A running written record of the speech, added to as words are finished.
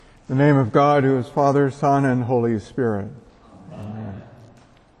In the name of God, who is Father, Son, and Holy Spirit. Amen.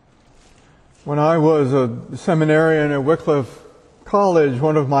 When I was a seminarian at Wycliffe College,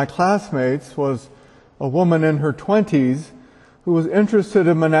 one of my classmates was a woman in her 20s who was interested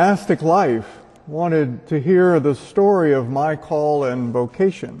in monastic life, wanted to hear the story of my call and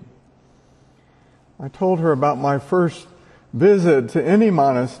vocation. I told her about my first visit to any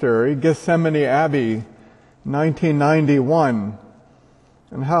monastery, Gethsemani Abbey, 1991,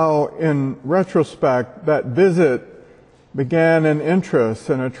 and how, in retrospect, that visit began an interest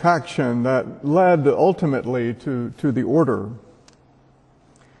and attraction that led ultimately to the order.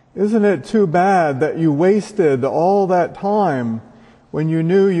 Isn't it too bad that you wasted all that time when you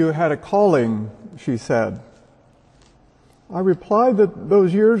knew you had a calling, she said. I replied that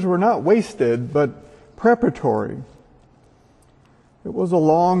those years were not wasted, but preparatory. It was a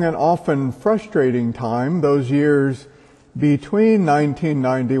long and often frustrating time, those years between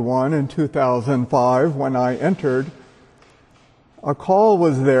 1991 and 2005 when I entered. A call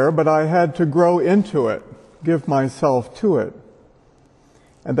was there, but I had to grow into it, give myself to it.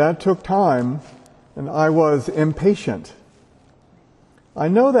 And that took time, and I was impatient. I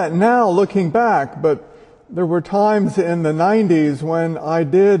know that now looking back, but there were times in the 90s when I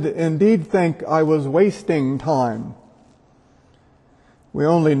did indeed think I was wasting time. We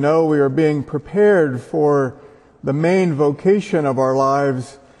only know we are being prepared for the main vocation of our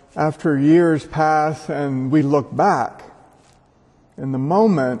lives after years pass and we look back. In the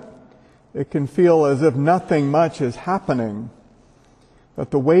moment, it can feel as if nothing much is happening, that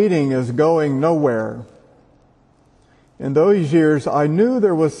the waiting is going nowhere. In those years, I knew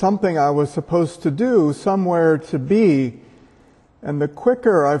there was something I was supposed to do, somewhere to be, and the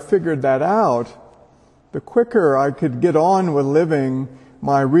quicker I figured that out, the quicker I could get on with living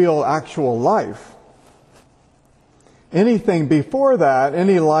my real, actual life. Anything before that,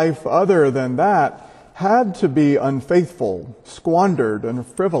 any life other than that, had to be unfaithful, squandered, and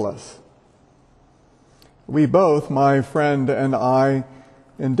frivolous. We both, my friend and I,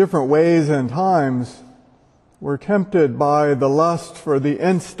 in different ways and times, were tempted by the lust for the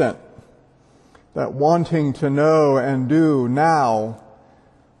instant, that wanting to know and do now.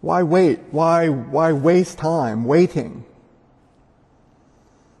 Why wait? Why waste time waiting?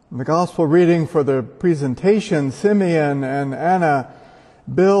 In the gospel reading for the presentation, Simeon and Anna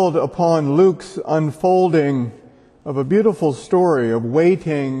build upon Luke's unfolding of a beautiful story of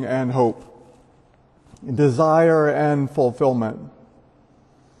waiting and hope, desire and fulfillment.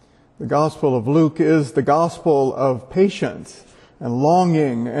 The Gospel of Luke is the gospel of patience and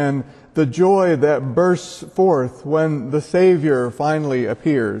longing and the joy that bursts forth when the Savior finally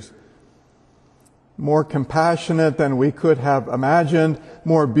appears. More compassionate than we could have imagined,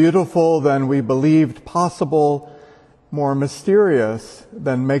 more beautiful than we believed possible, more mysterious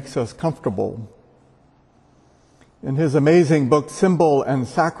than makes us comfortable. In his amazing book, Symbol and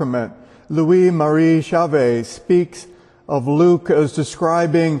Sacrament, Louis-Marie Chauvet speaks of Luke as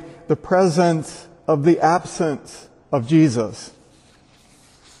describing the presence of the absence of Jesus.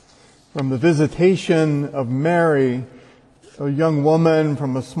 From the visitation of Mary, a young woman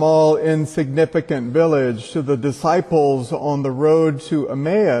from a small, insignificant village, to the disciples on the road to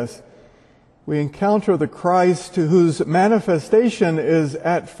Emmaus, we encounter the Christ whose manifestation is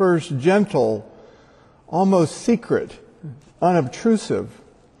at first gentle, almost secret, unobtrusive.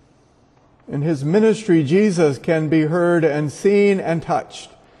 In his ministry, Jesus can be heard and seen and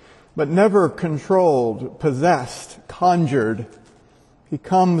touched, but never controlled, possessed, conjured. He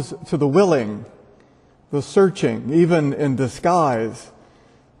comes to the willing, the searching, even in disguise,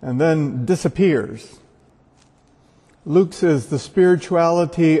 and then disappears. Luke's is the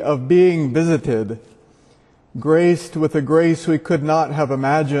spirituality of being visited, graced with a grace we could not have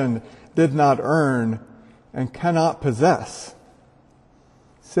imagined, did not earn, and cannot possess.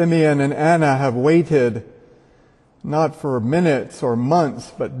 Simeon and Anna have waited not for minutes or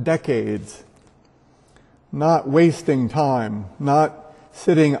months, but decades, not wasting time, not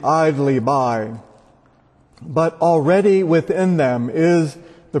sitting idly by, but already within them is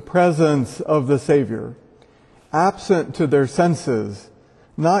the presence of the Savior, absent to their senses,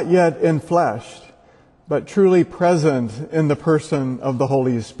 not yet enfleshed, but truly present in the person of the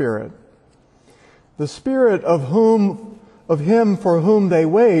Holy Spirit. The Spirit of him for whom they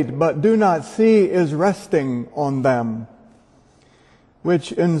wait but do not see is resting on them,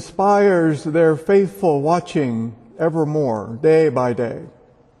 which inspires their faithful watching evermore, day by day.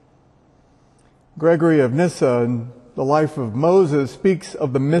 Gregory of Nyssa, in the life of Moses, speaks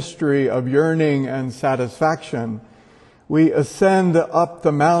of the mystery of yearning and satisfaction. We ascend up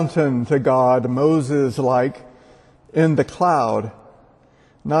the mountain to God, Moses-like, in the cloud.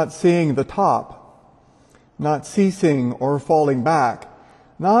 not seeing the top, not ceasing or falling back,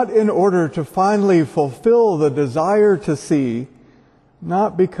 not in order to finally fulfill the desire to see,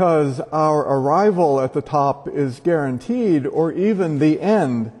 not because our arrival at the top is guaranteed or even the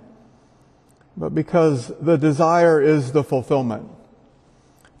end, but because the desire is the fulfillment.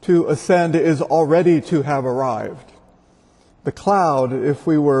 To ascend is already to have arrived. The cloud, if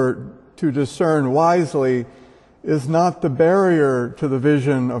we were to discern wisely, is not the barrier to the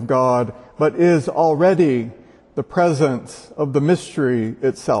vision of God, but is already the presence of the mystery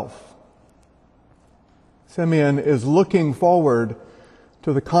itself. Simeon is looking forward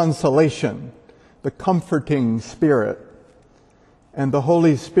to the consolation, the comforting Spirit, and the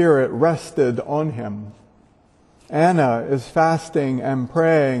Holy Spirit rested on him. Anna is fasting and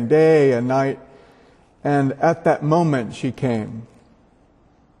praying day and night, and at that moment she came.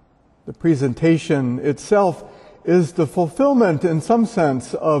 The presentation itself is the fulfillment in some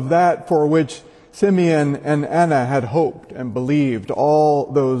sense of that for which Simeon and Anna had hoped and believed all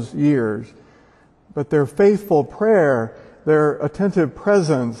those years. But their faithful prayer, their attentive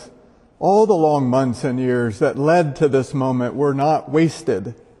presence, all the long months and years that led to this moment were not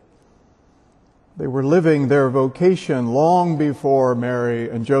wasted. They were living their vocation long before Mary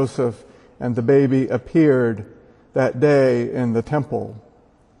and Joseph and the baby appeared that day in the temple.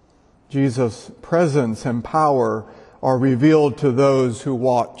 Jesus' presence and power are revealed to those who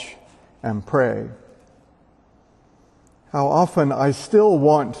watch and pray. How often I still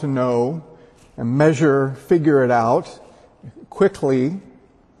want to know and measure, figure it out quickly.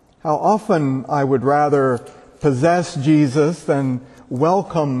 How often I would rather possess Jesus than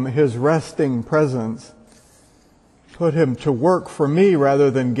welcome his resting presence, put him to work for me rather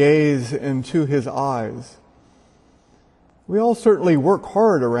than gaze into his eyes. We all certainly work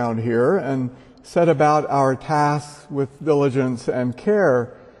hard around here and set about our tasks with diligence and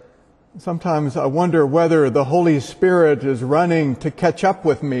care. Sometimes I wonder whether the Holy Spirit is running to catch up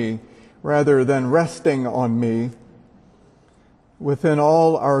with me rather than resting on me. Within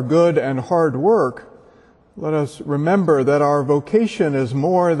all our good and hard work, let us remember that our vocation is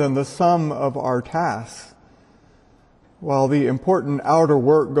more than the sum of our tasks. While the important outer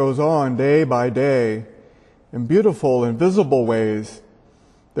work goes on day by day, in beautiful and visible ways,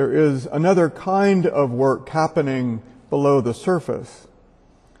 there is another kind of work happening below the surface.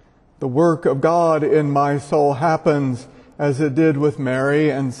 The work of God in my soul happens as it did with Mary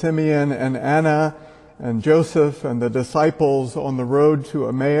and Simeon and Anna and Joseph and the disciples on the road to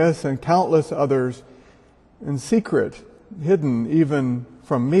Emmaus and countless others in secret, hidden even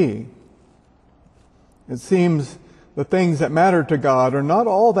from me. It seems the things that matter to God are not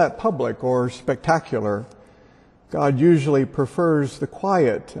all that public or spectacular. God usually prefers the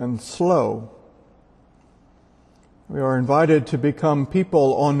quiet and slow. We are invited to become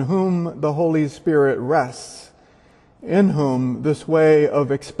people on whom the Holy Spirit rests, in whom this way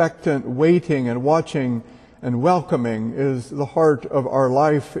of expectant waiting and watching and welcoming is the heart of our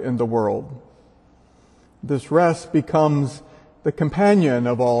life in the world. This rest becomes the companion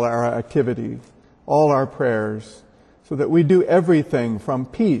of all our activity, all our prayers, so that we do everything from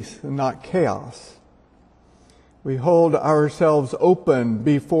peace and not chaos. We hold ourselves open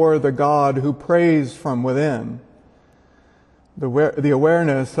before the God who prays from within. The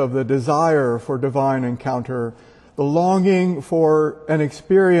awareness of the desire for divine encounter, the longing for an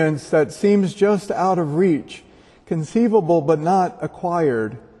experience that seems just out of reach, conceivable but not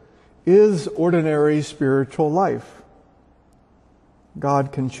acquired, is ordinary spiritual life.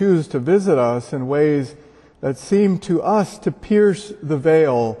 God can choose to visit us in ways that seem to us to pierce the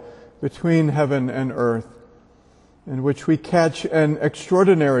veil between heaven and earth, in which we catch an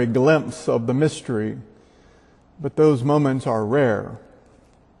extraordinary glimpse of the mystery. But those moments are rare.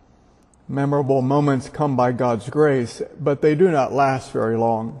 Memorable moments come by God's grace, but they do not last very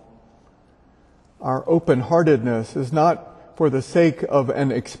long. Our open-heartedness is not for the sake of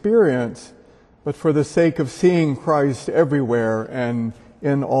an experience, but for the sake of seeing Christ everywhere and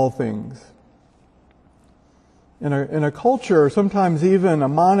in all things. In a culture, sometimes even a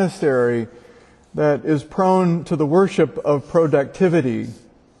monastery, that is prone to the worship of productivity,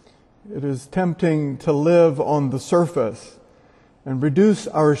 it is tempting to live on the surface and reduce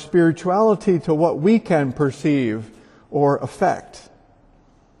our spirituality to what we can perceive or affect.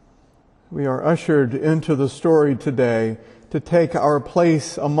 We are ushered into the story today to take our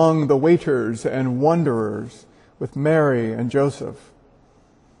place among the waiters and wanderers with Mary and Joseph.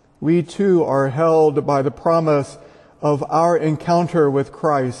 We too are held by the promise of our encounter with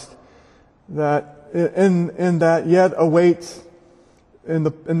Christ that in that yet awaits in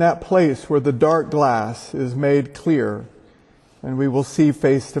that place where the dark glass is made clear, and we will see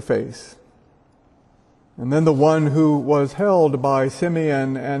face to face. And then the one who was held by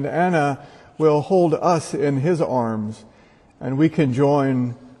Simeon and Anna will hold us in his arms, and we can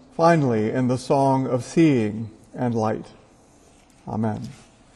join finally in the song of seeing and light. Amen.